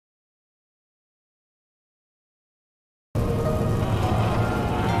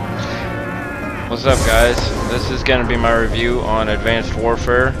What's up, guys? This is going to be my review on Advanced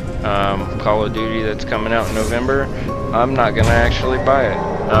Warfare, Call of Duty that's coming out in November. I'm not going to actually buy it.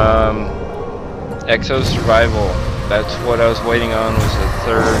 Exo Survival, that's what I was waiting on, was the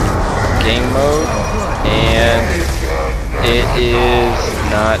third game mode, and it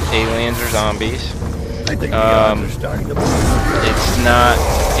is not aliens or zombies. It's not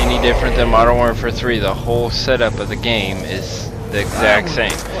any different than Modern Warfare 3. The whole setup of the game is the exact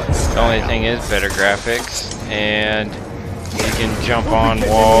same. The only thing is better graphics, and you can jump on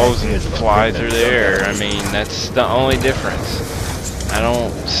walls and fly through the air. I mean, that's the only difference. I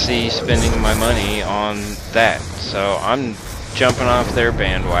don't see spending my money on that, so I'm jumping off their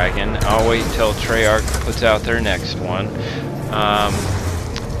bandwagon. I'll wait until Treyarch puts out their next one.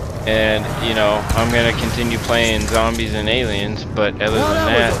 And you know, I'm gonna continue playing zombies and aliens, but other than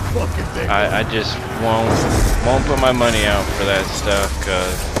that, I just won't put my money out for that stuff,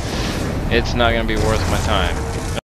 because it's not gonna be worth my time.